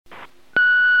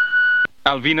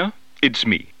Alvina, it's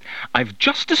me. I've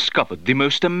just discovered the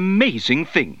most amazing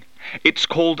thing. It's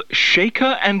called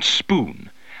Shaker and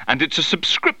Spoon, and it's a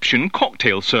subscription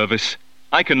cocktail service.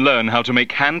 I can learn how to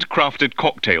make handcrafted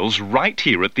cocktails right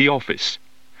here at the office.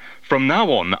 From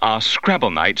now on, our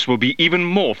Scrabble nights will be even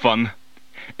more fun.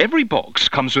 Every box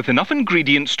comes with enough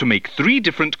ingredients to make 3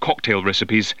 different cocktail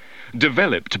recipes,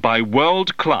 developed by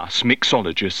world-class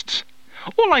mixologists.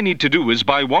 All I need to do is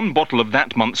buy 1 bottle of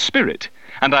that month's spirit,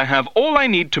 and I have all I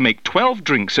need to make 12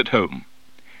 drinks at home.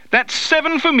 That's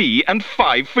 7 for me and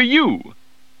 5 for you.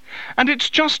 And it's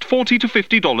just $40 to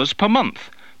 $50 per month,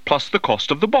 plus the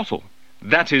cost of the bottle.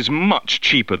 That is much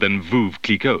cheaper than Veuve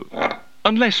Clicquot.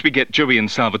 Unless we get Joey and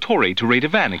Salvatore to raid a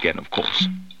van again, of course.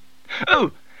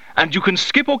 Oh, and you can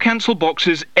skip or cancel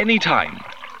boxes any time.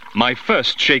 My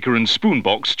first Shaker and Spoon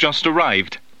box just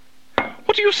arrived.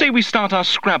 What do you say we start our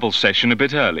Scrabble session a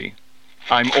bit early?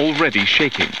 I'm already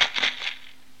shaking.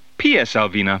 P.S.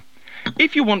 Alvina,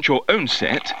 if you want your own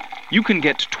set, you can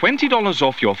get $20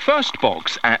 off your first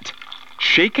box at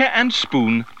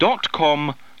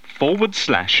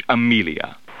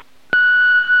shakerandspoon.com/Amelia.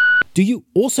 Do you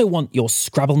also want your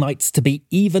Scrabble nights to be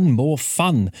even more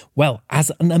fun? Well,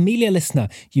 as an Amelia listener,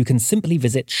 you can simply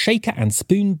visit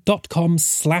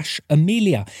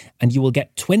shakerandspoon.com/Amelia and you will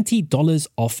get $20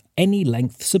 off any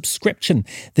length subscription.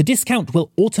 The discount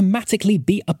will automatically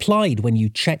be applied when you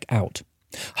check out.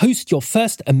 Host your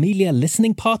first Amelia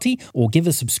listening party or give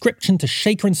a subscription to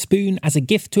Shaker and Spoon as a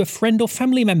gift to a friend or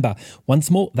family member.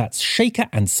 Once more, that's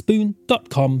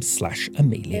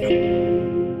shakerandspoon.com/Amelia.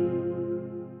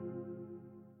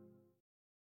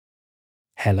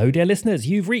 Hello, dear listeners.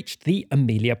 You've reached the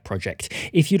Amelia Project.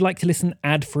 If you'd like to listen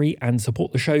ad-free and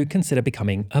support the show, consider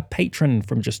becoming a patron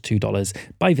from just $2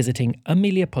 by visiting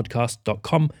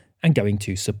ameliapodcast.com and going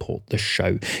to support the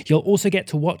show. You'll also get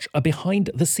to watch a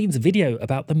behind-the-scenes video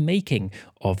about the making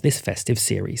of this festive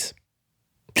series.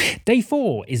 Day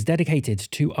 4 is dedicated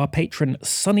to our patron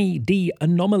Sunny D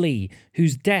Anomaly,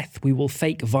 whose death we will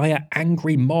fake via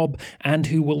Angry Mob and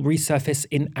who will resurface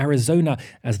in Arizona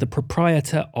as the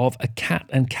proprietor of a cat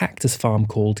and cactus farm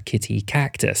called Kitty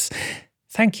Cactus.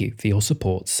 Thank you for your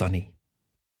support, Sunny.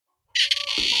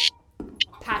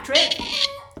 Patrick?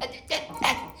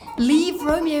 Leave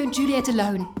Romeo and Juliet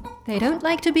alone. They don't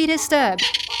like to be disturbed.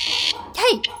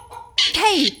 Hey,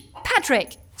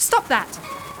 Patrick, stop that.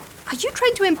 Are you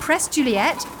trying to impress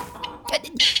Juliet?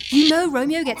 You know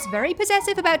Romeo gets very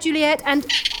possessive about Juliet and...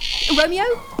 Romeo,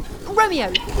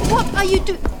 what are you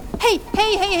doing?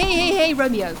 Hey,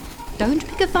 Romeo. Don't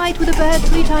pick a fight with a bird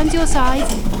 3 times your size.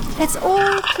 Let's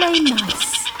all play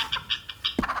nice.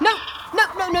 No.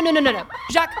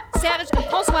 Jacques, Serge and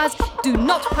Françoise, do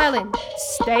not pile in.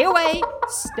 Stay away.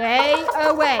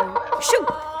 Chou.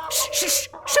 Chut.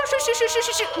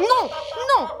 Non,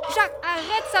 Jacques,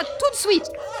 arrête ça tout de suite.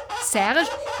 Serge,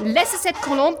 laisse cette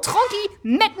colombe tranquille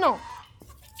maintenant.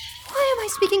 Why am I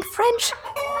speaking French?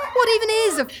 What even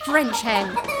is a French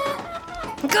hen?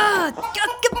 God,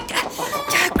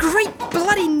 great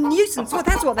bloody nuisance. Well,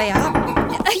 that's what they are.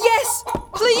 Yes,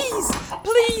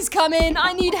 please come in.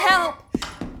 I need help.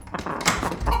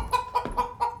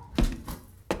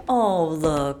 Oh,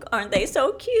 look, aren't they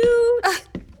so cute?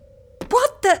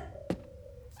 What the?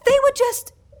 They were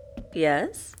just...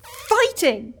 Yes?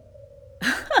 Fighting.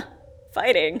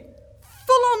 Fighting?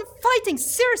 Full-on fighting.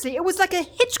 Seriously, it was like a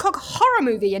Hitchcock horror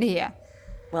movie in here.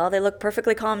 Well, they look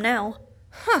perfectly calm now.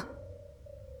 Huh.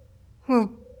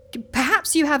 Well,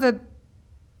 perhaps you have a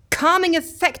calming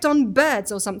effect on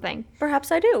birds or something.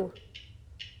 Perhaps I do.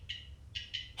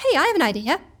 Hey, I have an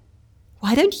idea.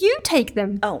 Why don't you take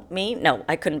them? Oh, me? No,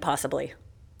 I couldn't possibly.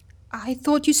 I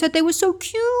thought you said they were so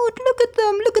cute. Look at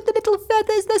them. Look at the little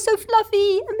feathers. They're so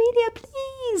fluffy. Amelia,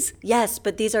 please. Yes,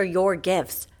 but these are your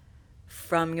gifts.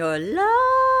 From your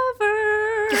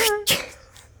lover.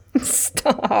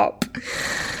 Stop.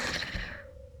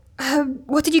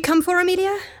 What did you come for,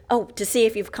 Amelia? Oh, to see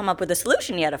if you've come up with a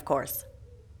solution yet, of course.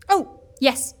 Oh,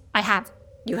 yes, I have.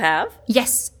 You have?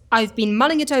 Yes, I've been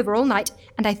mulling it over all night,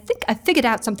 and I think I figured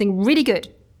out something really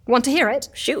good. Want to hear it?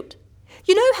 Shoot.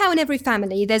 You know how in every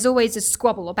family there's always a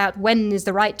squabble about when is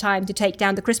the right time to take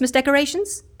down the Christmas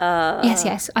decorations?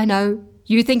 Yes, I know.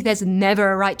 You think there's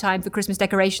never a right time for Christmas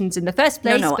decorations in the first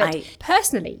place, but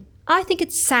personally, I think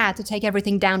it's sad to take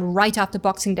everything down right after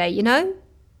Boxing Day, you know?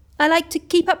 I like to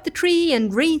keep up the tree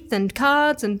and wreath and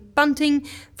cards and bunting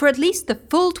for at least the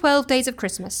full 12 days of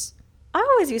Christmas. I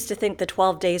always used to think the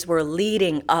 12 days were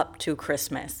leading up to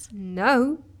Christmas.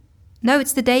 No,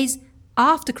 it's the days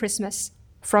after Christmas.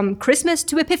 From Christmas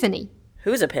to Epiphany.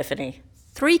 Whose Epiphany?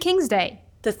 3 Kings Day.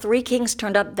 The 3 Kings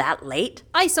turned up that late?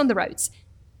 Ice on the roads.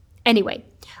 Anyway,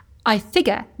 I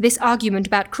figure this argument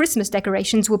about Christmas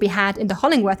decorations will be had in the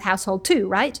Hollingworth household too,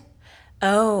 right?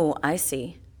 Oh, I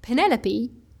see.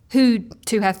 Penelope, who,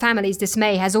 to her family's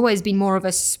dismay, has always been more of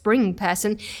a spring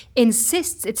person,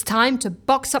 insists it's time to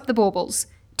box up the baubles,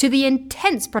 to the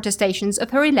intense protestations of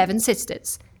her 11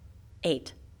 sisters.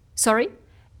 8. Sorry?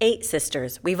 8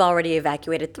 sisters. We've already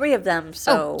evacuated 3 of them,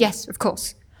 so... Oh, yes, of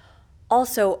course.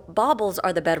 Also, baubles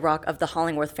are the bedrock of the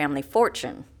Hollingworth family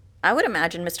fortune. I would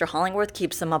imagine Mr. Hollingworth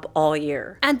keeps them up all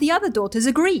year. And the other daughters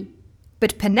agree.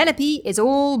 But Penelope is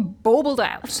all baubled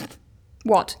out.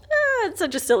 What? It's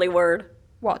such a silly word.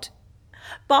 What?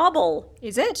 Bauble.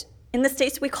 Is it? In the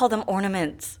States, we call them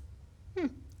ornaments.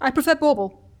 I prefer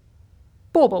bauble.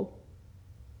 Bauble.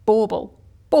 Bauble.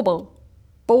 Bauble.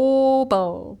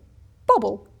 Bauble.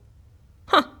 Bauble.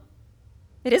 Huh.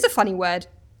 It is a funny word.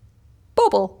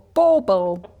 Bauble.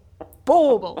 Bauble.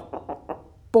 Bauble.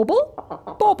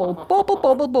 Bauble? Bauble.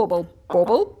 Bauble. Bauble.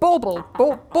 Bauble. Bauble.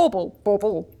 Bauble.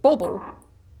 Bauble. Bauble.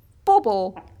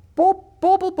 Bauble.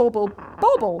 Bauble. Bauble.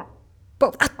 Bauble.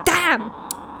 Bauble. Damn!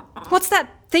 What's that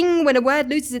thing when a word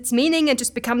loses its meaning and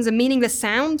just becomes a meaningless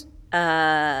sound?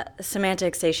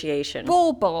 Semantic satiation.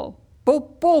 Bauble.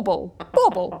 Bauble. Bauble.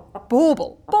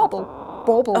 Bauble. Bauble.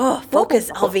 Bauble. Oh,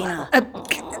 focus, Alvina.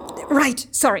 Right,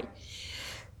 sorry.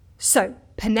 So,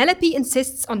 Penelope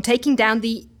insists on taking down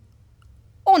the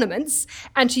ornaments,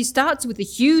 and she starts with the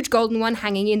huge golden one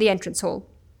hanging in the entrance hall.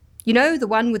 You know, the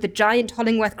one with the giant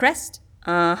Hollingworth crest?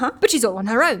 Uh-huh. But she's all on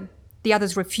her own. The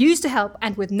others refuse to help,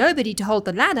 and with nobody to hold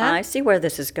the ladder... I see where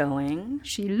this is going.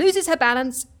 She loses her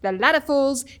balance, the ladder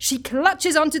falls, she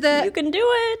clutches onto the... You can do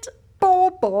it!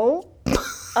 Bauble.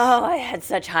 Oh, I had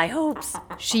such high hopes.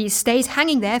 She stays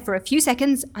hanging there for a few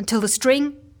seconds until the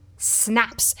string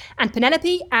snaps, and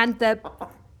Penelope and the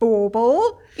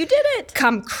bauble You did it!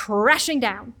 come crashing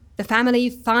down. The family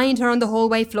find her on the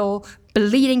hallway floor,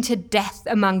 bleeding to death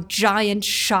among giant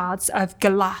shards of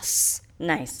glass.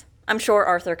 Nice. I'm sure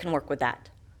Arthur can work with that.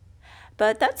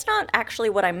 But that's not actually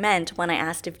what I meant when I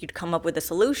asked if you'd come up with a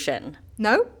solution.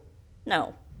 No?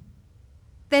 No.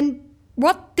 Then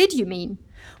what did you mean?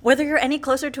 Whether you're any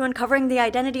closer to uncovering the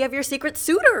identity of your secret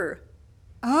suitor.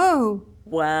 Oh.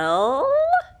 Well...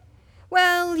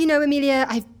 Well, you know, Amelia,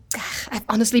 I've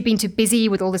honestly been too busy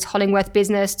with all this Hollingworth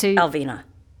business to... Alvina.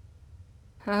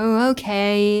 Oh,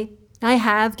 okay. I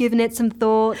have given it some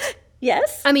thought.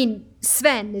 Yes? I mean,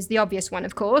 Sven is the obvious one,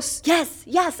 of course.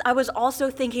 Yes, I was also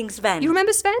thinking Sven. You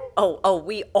remember Sven? Oh,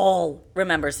 we all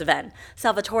remember Sven.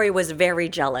 Salvatore was very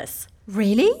jealous.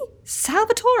 Really?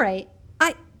 Salvatore?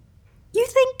 You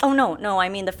think... Oh, no, I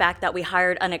mean the fact that we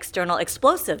hired an external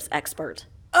explosives expert.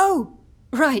 Oh,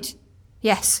 right.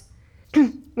 Yes.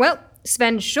 Well,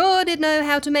 Sven sure did know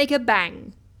how to make a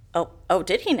bang. Oh,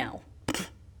 did he now?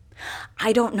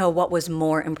 I don't know what was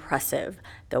more impressive.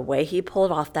 The way he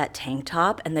pulled off that tank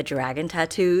top and the dragon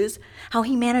tattoos. How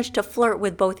he managed to flirt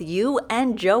with both you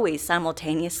and Joey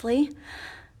simultaneously.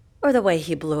 Or the way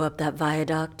he blew up that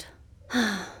viaduct.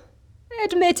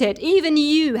 Admit it, even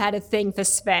you had a thing for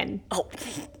Sven. Oh,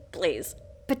 please.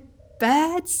 But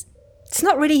birds? It's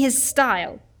not really his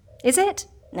style, is it?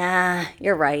 Nah,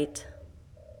 you're right.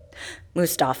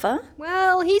 Mustafa?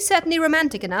 Well, he's certainly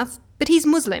romantic enough, but he's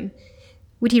Muslim.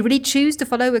 Would he really choose to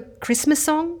follow a Christmas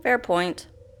song? Fair point.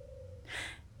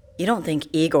 You don't think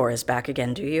Igor is back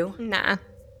again, do you? Nah.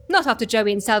 Not after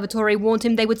Joey and Salvatore warned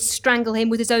him they would strangle him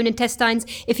with his own intestines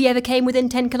if he ever came within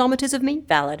 10 kilometers of me.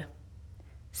 Valid.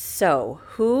 So,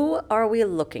 who are we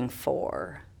looking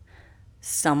for?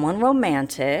 Someone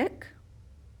romantic?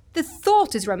 The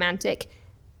thought is romantic,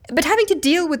 but having to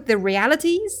deal with the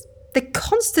realities, the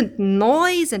constant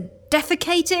noise and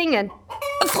defecating and...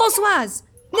 Françoise!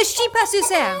 Ne chie pas sur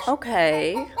Serge!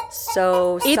 Okay,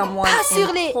 so Et someone pas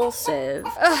sur les- impulsive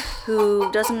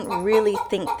who doesn't really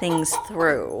think things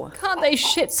through. Can't they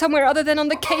shit somewhere other than on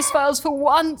the case files for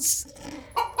once?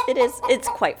 It's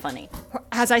quite funny.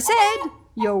 As I said,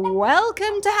 you're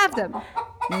welcome to have them.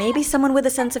 Maybe someone with a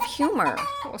sense of humor.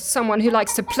 Or someone who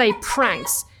likes to play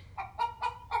pranks.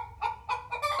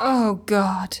 Oh,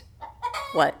 God.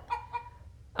 What?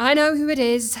 I know who it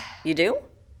is. You do?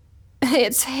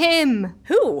 It's him.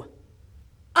 Who?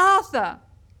 Arthur.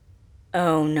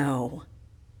 Oh, no.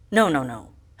 No.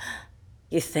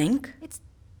 You think? It's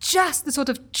just the sort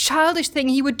of childish thing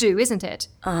he would do, isn't it?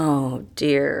 Oh,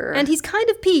 dear. And he's kind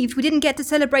of peeved we didn't get to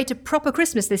celebrate a proper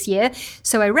Christmas this year,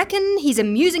 so I reckon he's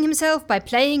amusing himself by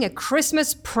playing a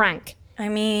Christmas prank. I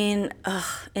mean,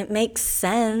 it makes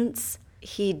sense.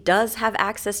 He does have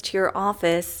access to your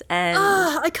office and...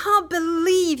 I can't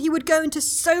believe he would go into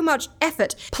so much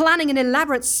effort planning an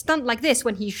elaborate stunt like this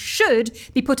when he should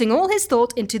be putting all his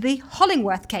thought into the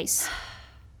Hollingworth case.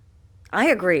 I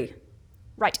agree.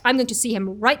 Right, I'm going to see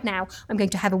him right now. I'm going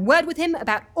to have a word with him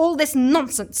about all this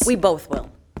nonsense. We both will.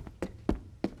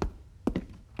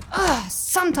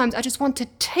 Sometimes I just want to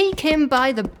take him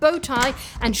by the bow tie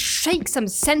and shake some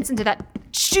sense into that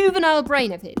juvenile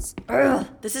brain of his. Ugh,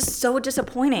 this is so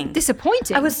disappointing.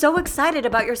 Disappointing? I was so excited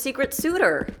about your secret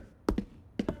suitor.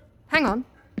 Hang on.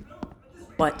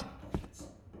 What?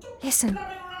 Listen.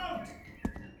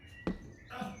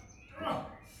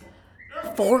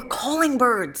 4 calling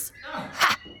birds.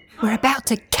 Ha! We're about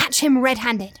to catch him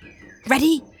red-handed.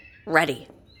 Ready? Ready.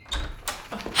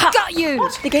 Got you!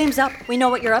 The game's up. We know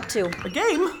what you're up to. A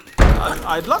game?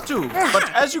 I'd love to, but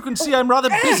as you can see, I'm rather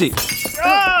busy.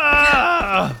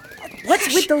 Ah!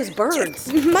 What's with those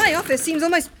birds? My office seems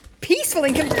almost peaceful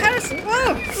in comparison.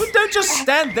 Whoa! Don't just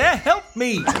stand there, help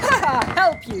me.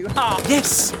 Help you, ha!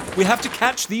 Yes, we have to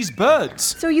catch these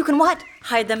birds. So you can what?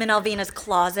 Hide them in Alvina's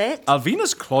closet?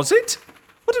 Alvina's closet?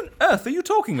 What on earth are you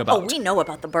talking about? Oh, we know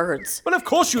about the birds. Well, of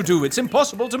course you do. It's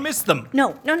impossible to miss them.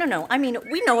 No. I mean,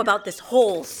 we know about this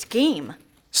whole scheme.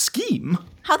 Scheme?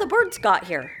 How the birds got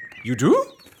here. You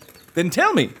do? Then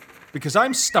tell me, because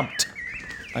I'm stumped.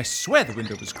 I swear the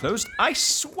window was closed. I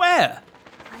swear.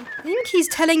 I think he's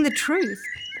telling the truth.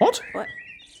 What? What?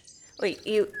 Wait,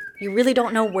 you really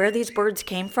don't know where these birds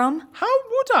came from? How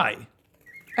would I?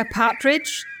 A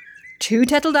partridge, 2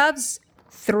 turtle doves,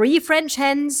 3 French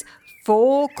hens,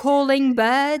 4 calling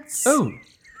birds.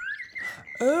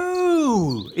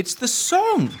 Oh, it's the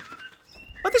song.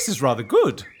 Well, this is rather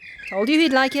good. Told you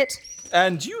he'd like it.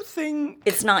 And you think...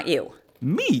 It's not you.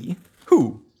 Me?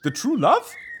 Who? The true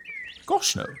love?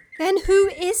 Gosh, no. Then who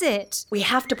is it? We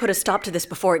have to put a stop to this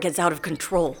before it gets out of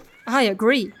control. I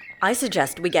agree. I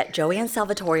suggest we get Joey and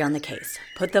Salvatore on the case.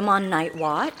 Put them on night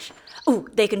watch. Ooh,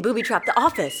 they can booby-trap the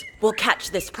office. We'll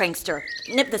catch this prankster.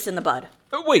 Nip this in the bud.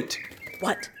 Wait.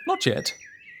 What? Not yet.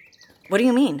 What do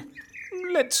you mean?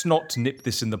 Let's not nip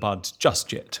this in the bud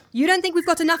just yet. You don't think we've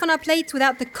got enough on our plates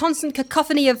without the constant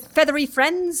cacophony of feathery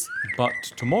friends? But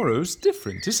tomorrow's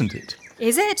different, isn't it?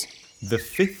 Is it? The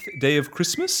 5th day of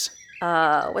Christmas?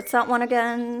 What's that one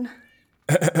again?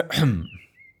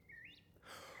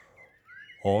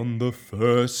 On the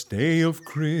first day of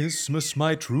Christmas,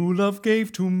 my true love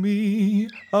gave to me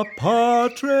a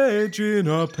partridge in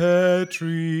a pear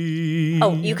tree.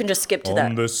 Oh, you can just skip to that.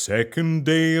 On the second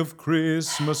day of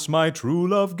Christmas, my true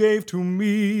love gave to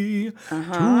me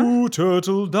 2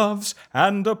 turtle doves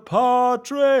and a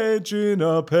partridge in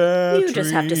a pear tree. You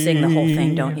just have to sing the whole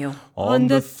thing, don't you? On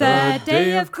the third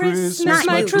day of Christmas,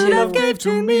 my true love gave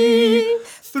to me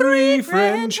 3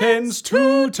 French hens,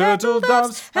 2 turtle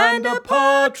doves, and a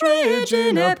partridge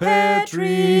in a pear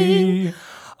tree.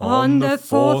 On the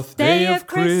 4th day of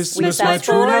Christmas, my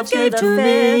true love gave to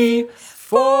me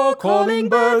 4 calling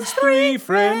birds, 3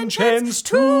 French hens,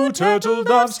 2 turtle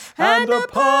doves, and a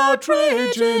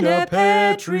partridge in a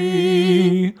pear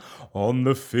tree. On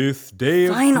the 5th day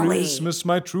of Christmas,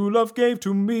 my true love gave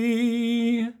to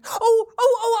me...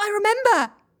 Oh, I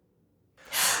remember.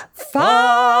 5